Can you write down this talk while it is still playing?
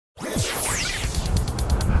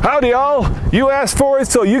Howdy y'all, you asked for it,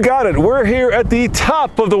 so you got it. We're here at the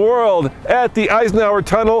top of the world at the Eisenhower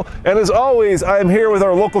Tunnel, and as always, I am here with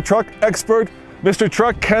our local truck expert, Mr.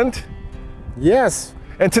 Truck Kent. Yes.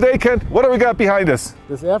 And today, Kent, what do we got behind us?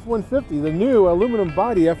 This F-150, the new aluminum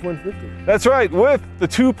body F-150. That's right, with the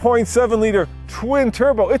 2.7 liter twin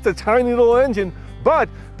turbo. It's a tiny little engine, but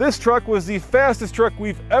this truck was the fastest truck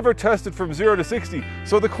we've ever tested from 0 to 60.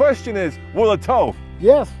 So the question is, will it tow?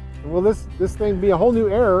 Yes. Will this thing be a whole new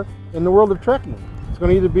era in the world of trekking? It's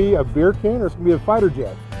going to either be a beer can or it's going to be a fighter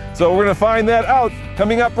jet. So we're going to find that out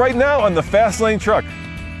coming up right now on the Fast Lane Truck.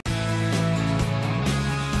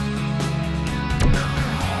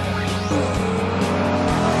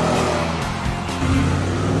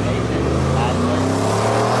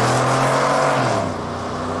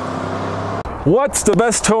 What's the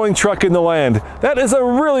best towing truck in the land? That is a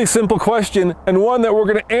really simple question, and one that we're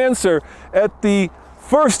going to answer at the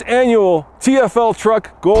first annual TFL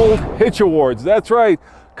Truck Gold Hitch Awards. That's right,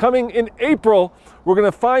 coming in April, we're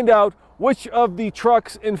going to find out which of the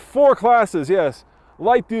trucks in 4 classes, yes,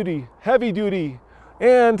 light duty, heavy duty,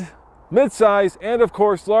 and midsize, and of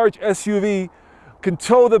course large SUV, can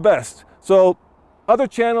tow the best. So other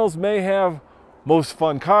channels may have most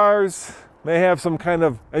fun cars, may have some kind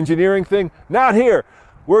of engineering thing. Not here.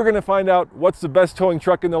 We're going to find out what's the best towing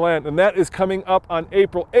truck in the land, and that is coming up on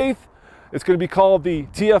April 8th. It's going to be called the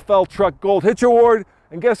TFL Truck Gold Hitch Award,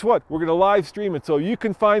 and guess what? We're going to live stream it so you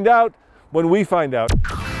can find out when we find out.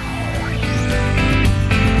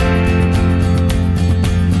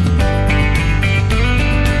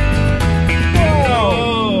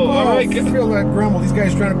 I can feel that grumble. These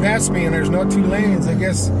guys trying to pass me and there's no 2 lanes. I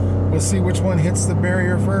guess we'll see which one hits the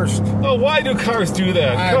barrier first. Oh, why do cars do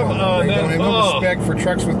that? Come on. They don't have no respect for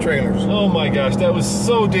trucks with trailers. Oh my gosh, that was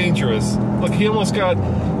so dangerous. Look, he almost got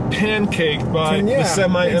pancaked by the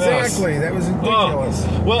semi and us. Exactly, that was ridiculous.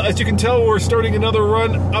 Oh. Well, as you can tell, we're starting another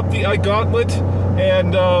run up the IKE Gauntlet,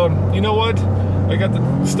 and you know what? I got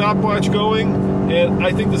the stopwatch going, and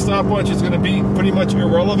I think the stopwatch is going to be pretty much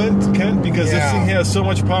irrelevant, Kent, because this thing has so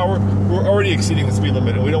much power. We're already exceeding the speed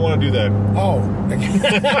limit, and we don't want to do that. Oh. You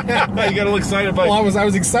got a little excited about it. Well, I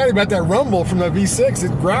was excited about that rumble from the V6.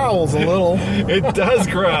 It growls a little. It does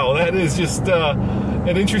growl. That is just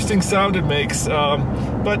an interesting sound it makes,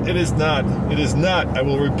 but it is not, I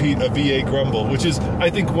will repeat, a V8 grumble, which is, I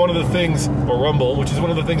think, one of the things, or rumble, which is one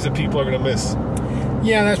of the things that people are going to miss.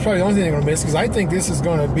 Yeah, that's probably the only thing they're going to miss, because I think this is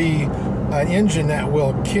going to be an engine that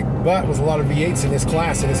will kick butt with a lot of V8s in this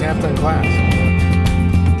class, in this half-ton class.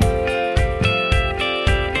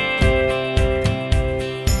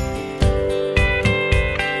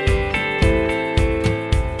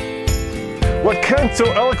 What Kent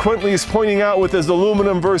so eloquently is pointing out with his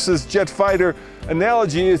aluminum versus jet fighter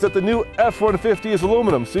analogy is that the new F-150 is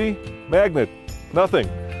aluminum. See? Magnet. Nothing.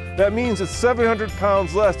 That means it's 700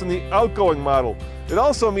 pounds less than the outgoing model. It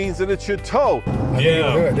also means that it should tow.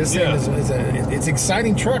 This thing is an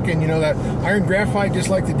exciting truck, and you know that iron graphite, just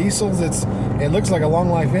like the diesels, it looks like a long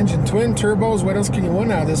life engine. Twin turbos, what else can you want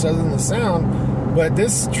out of this other than the sound? But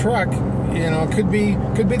this truck, you know, could be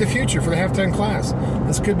the future for the half-ton class.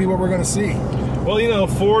 This could be what we're going to see. Well, you know,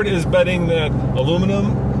 Ford is betting that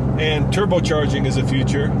aluminum and turbocharging is the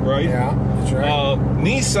future, right? Yeah, that's right.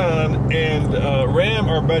 Nissan and Ram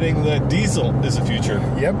are betting that diesel is the future.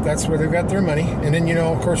 Yep, that's where they've got their money. And then, you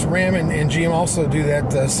know, of course, Ram and GM also do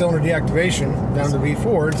that cylinder deactivation down to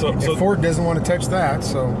V4. So Ford doesn't want to touch that.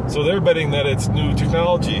 So they're betting that it's new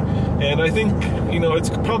technology. And I think, you know, it's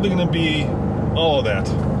probably going to be all of that.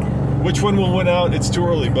 Which one will win out? It's too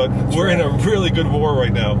early, but we're in a really good war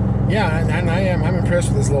right now. Yeah, and I'm impressed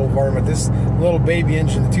with this little varmint. This little baby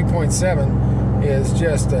engine, the 2.7, is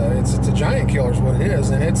just it's a giant killer is what it is,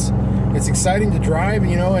 and it's exciting to drive,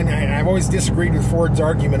 you know. And I've always disagreed with Ford's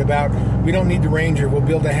argument about we don't need the Ranger, we'll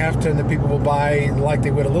build a half-ton that people will buy like they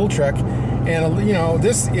would a little truck. And you know,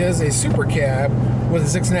 this is a super cab with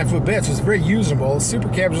a 6.5-foot bed, so it's very usable. The super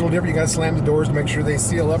cab is a little different. You got to slam the doors to make sure they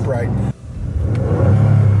seal upright.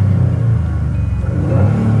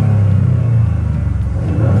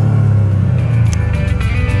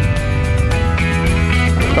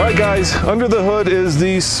 Alright guys, under the hood is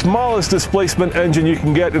the smallest displacement engine you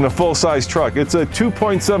can get in a full-size truck. It's a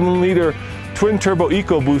 2.7 liter twin-turbo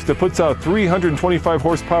EcoBoost that puts out 325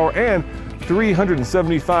 horsepower and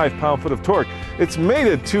 375 pound-foot of torque. It's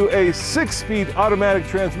mated to a 6-speed automatic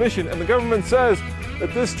transmission, and the government says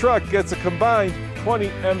that this truck gets a combined 20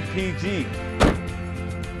 mpg.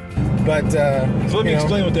 But so let me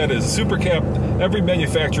explain what that is. Super cab, every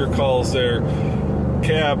manufacturer calls their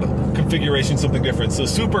cab configuration something different. So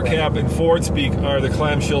Super Cab and Ford speak are the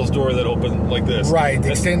clamshells door that open like this. Right,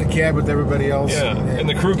 the extended cab with everybody else. Yeah, and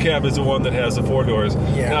the crew cab is the one that has the 4 doors.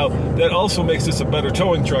 Yeah. Now, that also makes this a better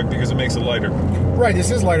towing truck because it makes it lighter. Right,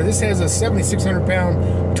 this is lighter. This has a 7,600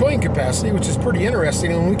 pound towing capacity, which is pretty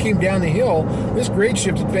interesting. And when we came down the hill, this grade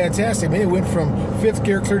shifted fantastic. I mean, it went from 5th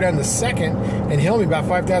gear clear down to 2nd and held me about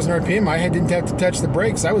 5,000 RPM. I didn't have to touch the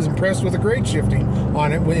brakes. I was impressed with the grade shifting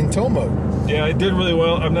on it in tow mode. Yeah, it did really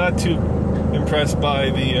well. I'm not too impressed by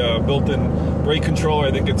the built-in brake controller.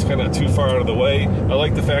 I think it's kind of too far out of the way. I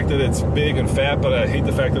like the fact that it's big and fat, but I hate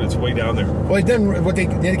the fact that it's way down there. Well,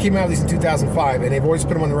 they came out with these in 2005, and they've always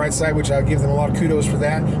put them on the right side, which I'll give them a lot of kudos for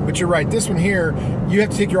that. But you're right, this one here, you have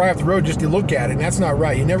to take your eye off the road just to look at it, and that's not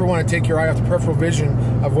right. You never want to take your eye off the peripheral vision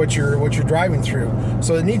of what you're driving through.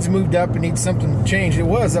 So it needs moved up. It needs something changed. It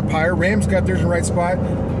was up higher. Ram's got theirs in the right spot.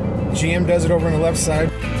 GM does it over on the left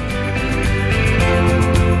side.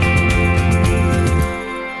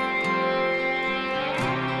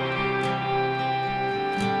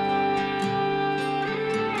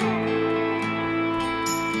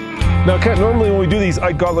 Now, Ken, normally when we do these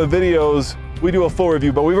IKE Gauntlet videos, we do a full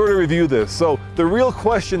review, but we've already reviewed this. So the real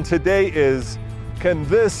question today is, can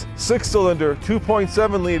this 6-cylinder,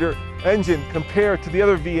 2.7 liter engine compare to the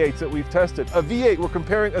other V8s that we've tested? A V8, we're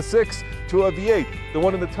comparing a 6 to a V8. The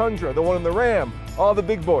one in the Tundra, the one in the Ram, all the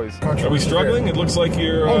big boys. Are we struggling? It looks like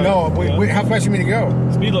you're... Oh, no. Wait, how fast you mean to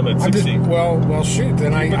go? Speed limit, 60. Well, shoot.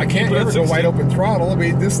 Then I can't ever go wide open throttle. I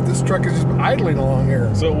mean, this truck is just idling along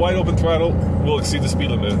here. So wide open throttle will exceed the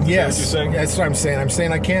speed limit. Yes. Is that what you're saying? That's what I'm saying. I'm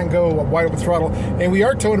saying I can't go wide open throttle. And we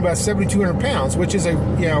are towing about 7,200 pounds, which is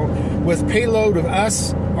with payload of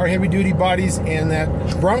us, our heavy-duty bodies, and that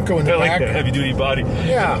Bronco in the back. I like that heavy-duty body.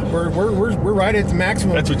 Yeah, we're right at the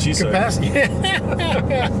maximum That's what she capacity.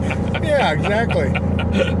 Yeah, exactly.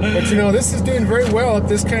 But this is doing very well up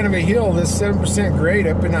this kind of a hill, this 7% grade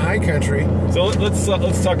up in the high country. So let's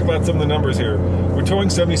talk about some of the numbers here. We're towing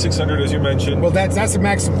 7,600, as you mentioned. Well, that's the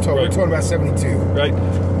maximum tow. Right. We're towing about 72. Right.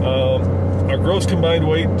 Our gross combined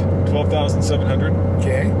weight, 12,700.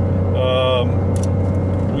 Okay.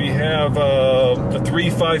 We have a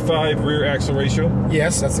 3.55 rear axle ratio.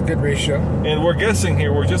 Yes, that's a good ratio. And we're guessing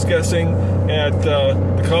here, we're just guessing at the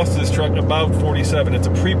cost of this truck about 47. It's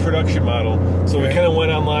a pre-production model, so we kind of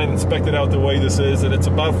went online and spec'd it out the way this is, and it's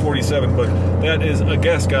about 47, but that is a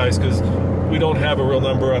guess, guys, because we don't have a real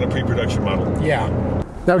number on a pre-production model. Yeah.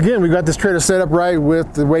 Now again, we've got this trailer set up right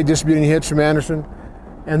with the weight distributing hitch from Anderson,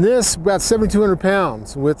 and this about 7,200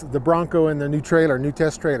 pounds with the Bronco and the new trailer, new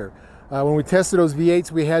test trailer. When we tested those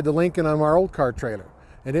V8s, we had the Lincoln on our old car trailer,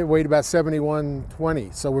 and it weighed about 7,120.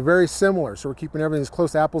 So we're very similar. So we're keeping everything as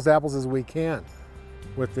close apples to apples as we can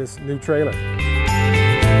with this new trailer.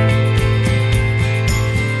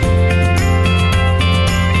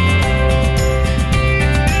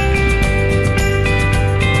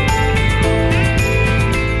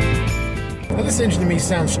 Now this engine to me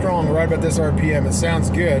sounds strong right about this RPM. It sounds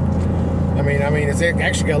good. I mean, it's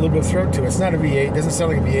actually got a little bit of throat to it. It's not a V8. It doesn't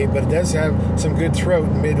sound like a V8, but it does have some good throat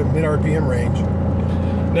in mid RPM range.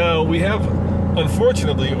 Now, we have,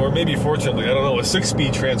 unfortunately, or maybe fortunately, I don't know, a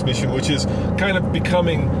 6-speed transmission, which is kind of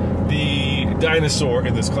becoming the dinosaur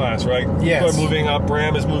in this class, right? Yes. People are moving up,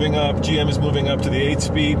 Ram is moving up, GM is moving up to the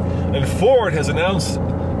 8-speed, and Ford has announced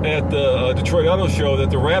at the Detroit Auto Show that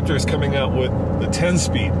the Raptor is coming out with the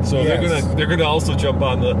 10-speed. So they're gonna also jump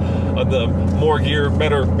on the more gear,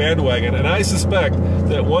 better bandwagon. And I suspect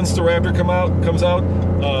that once the Raptor comes out,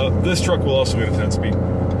 this truck will also get a 10-speed.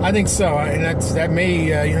 I think so, and that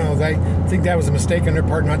may I think that was a mistake on their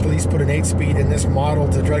part not to at least put an 8-speed in this model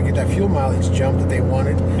to try to get that fuel mileage jump that they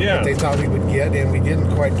wanted, that they thought we would get, and we didn't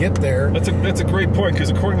quite get there. That's a great point, because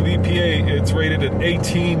according to the EPA, it's rated at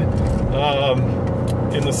 18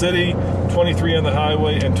 in the city, 23 on the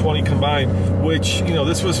highway, and 20 combined, which,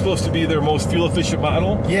 this was supposed to be their most fuel efficient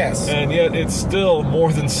model. Yes. And yet it's still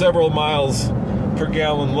more than several miles per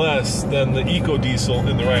gallon less than the EcoDiesel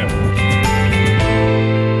in the Ram.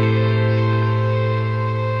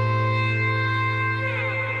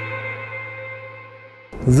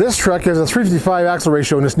 This truck has a 355 axle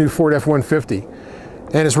ratio in this new Ford F-150,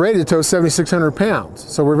 and it's rated to tow 7,600 pounds.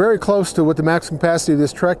 So we're very close to what the maximum capacity of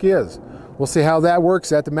this truck is. We'll see how that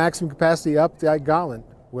works at the maximum capacity up the IKE Gauntlet,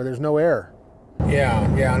 where there's no air. Yeah,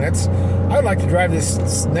 and that's, I'd like to drive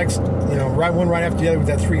this next, you know, one right after the other with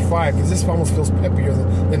that 3.5, because this almost feels peppier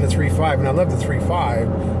than the 3.5, and I love the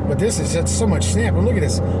 3.5, but this is just so much snap. And look at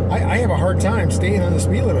this, I have a hard time staying on the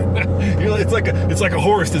speed limit. It's like a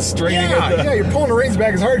horse that's straining. Yeah, you're pulling the reins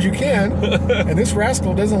back as hard as you can, and this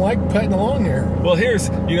rascal doesn't like putting along here. Well, here's,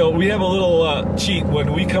 you know, we have a little cheat.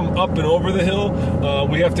 When we come up and over the hill,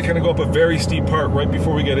 we have to kind of go up a very steep part right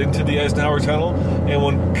before we get into the Eisenhower Tunnel, and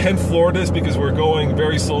when Ken floored us because we're going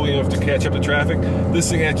very slowly enough to catch up to traffic, this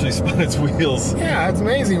thing actually spun its wheels. Yeah, it's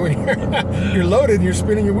amazing when you're loaded and you're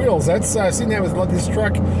spinning your wheels. That's I've seen that with this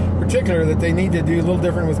truck in particular, that they need to do a little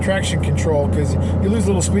different with traction control, because you lose a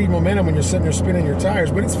little speed momentum when you're sitting there spinning your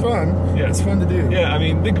tires, but it's fun. Yeah. It's fun to do. Yeah, I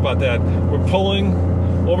mean, think about that. We're pulling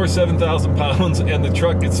over 7,000 pounds and the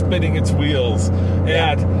truck is spinning its wheels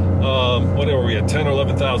at whatever we had, 10 or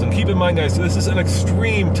 11,000. Keep in mind, guys, this is an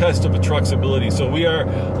extreme test of a truck's ability, so we are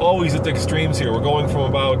always at the extremes here. We're going from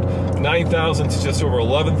about 9,000 to just over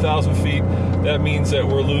 11,000 feet. That means that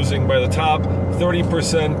we're losing by the top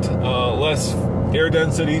 30% less air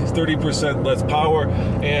density, 30% less power,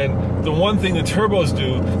 and the one thing the turbos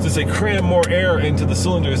do, since they cram more air into the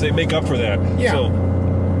cylinders, they make up for that. Yeah. So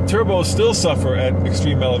turbos still suffer at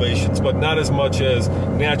extreme elevations, but not as much as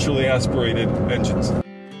naturally aspirated engines.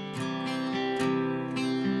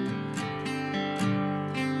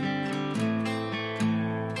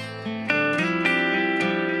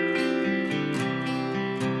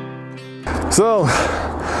 So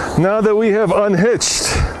now that we have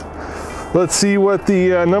unhitched, let's see what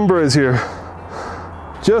the number is here.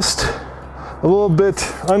 Just a little bit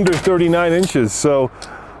under 39 inches. So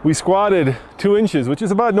we squatted 2 inches, which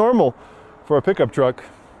is about normal for a pickup truck.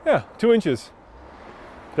 Yeah, 2 inches.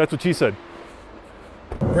 That's what she said.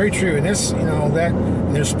 Very true. And this, you know,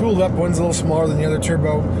 they're spooled up. One's a little smaller than the other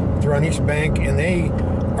turbo. They're on each bank, and they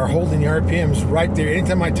are holding the RPMs right there.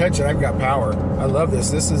 Anytime I touch it, I've got power. I love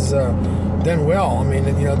this. This is done well. I mean,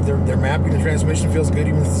 you know, they're mapping. The transmission feels good,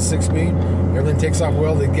 even if it's a 6-speed. Everything takes off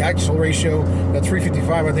well. The axle ratio, that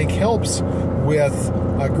 355, I think, helps with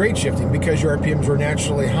grade shifting, because your RPMs are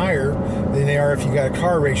naturally higher than they are if you got a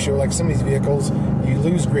car ratio. Like some of these vehicles, you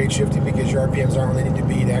lose grade shifting because your RPMs aren't where they need to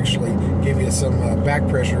be to actually give you some back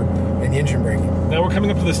pressure and engine braking. Now we're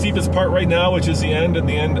coming up to the steepest part right now, which is the end, and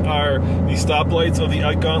the end are the stoplights of the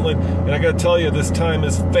IKE Gauntlet. And I gotta tell you, this time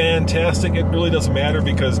is fantastic. It really doesn't matter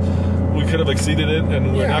because we could have exceeded it,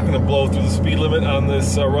 and we're not going to blow through the speed limit on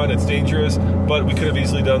this run. It's dangerous, but we could have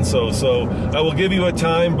easily done so. So I will give you a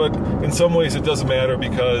time, but in some ways it doesn't matter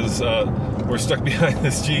because we're stuck behind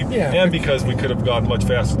this Jeep, and because we could have gone much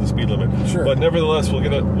faster than the speed limit. Sure. But nevertheless, we'll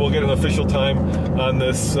get an official time on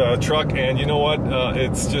this truck, and you know what?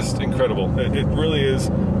 It's just incredible. It really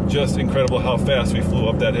is just incredible how fast we flew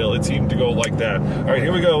up that hill. It seemed to go like that. All right,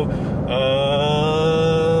 here we go.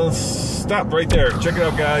 Stop right there. Check it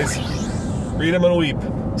out, guys. Read them and weep.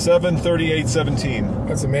 7:38:17.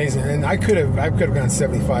 That's amazing. And I could have gone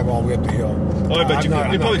 75 all the way up the hill. Oh, I bet you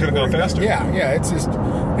could. You probably could have gone faster. Yeah.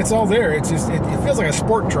 It's all there. It's just it feels like a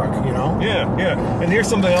sport truck, you know. Yeah. And here's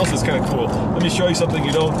something else that's kind of cool. Let me show you something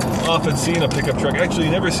you don't often see in a pickup truck. Actually,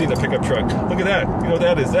 you never see in a pickup truck. Look at that. You know what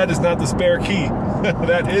that is? That is not the spare key.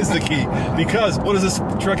 That is the key. Because what does this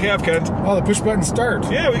truck have, Kent? Oh, the push button start.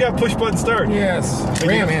 Yeah, we got push button start. Yes.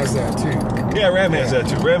 Ram has that too. Yeah, Ram has that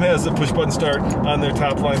too. Ram has the push button start on their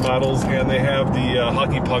top line models, and they have the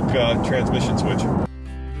hockey puck transmission switch.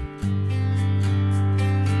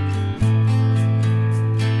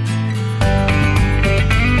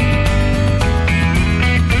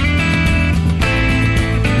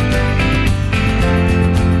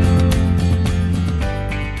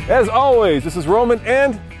 As always, this is Roman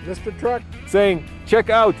and Mr. Truck saying check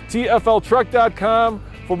out tfltruck.com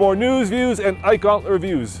for more news, views, and IKE Gauntlet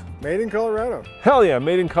reviews. Made in Colorado. Hell yeah,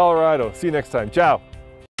 made in Colorado. See you next time. Ciao.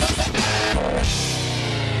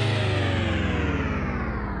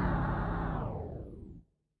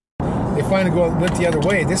 They finally went the other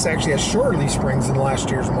way. This actually has shorter leaf springs than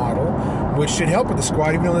last year's model, which should help with the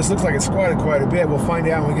squat, even though this looks like it's squatted quite a bit. We'll find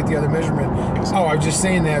out when we get the other measurement. Oh, I was just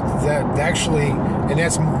saying that actually, and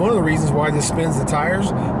that's one of the reasons why this spins the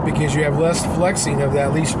tires, because you have less flexing of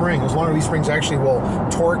that leaf spring. Those longer leaf springs actually will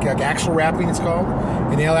torque, like axle wrapping it's called,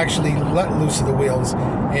 and they'll actually let loose of the wheels.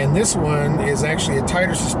 And this one is actually a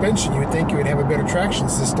tighter suspension. You would think you would have a better traction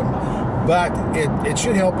system, but it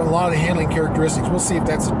should help in a lot of the handling characteristics. We'll see if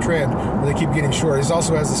that's a trend where they keep getting shorter. This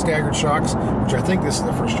also has the staggered shocks, which I think this is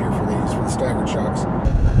the first year for these, for the staggered shocks.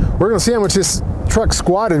 We're going to see how much this truck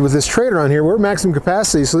squatted with this trailer on here. We're maximum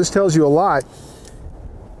capacity, so this tells you a lot.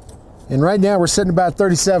 And right now we're sitting about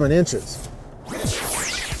 37 inches.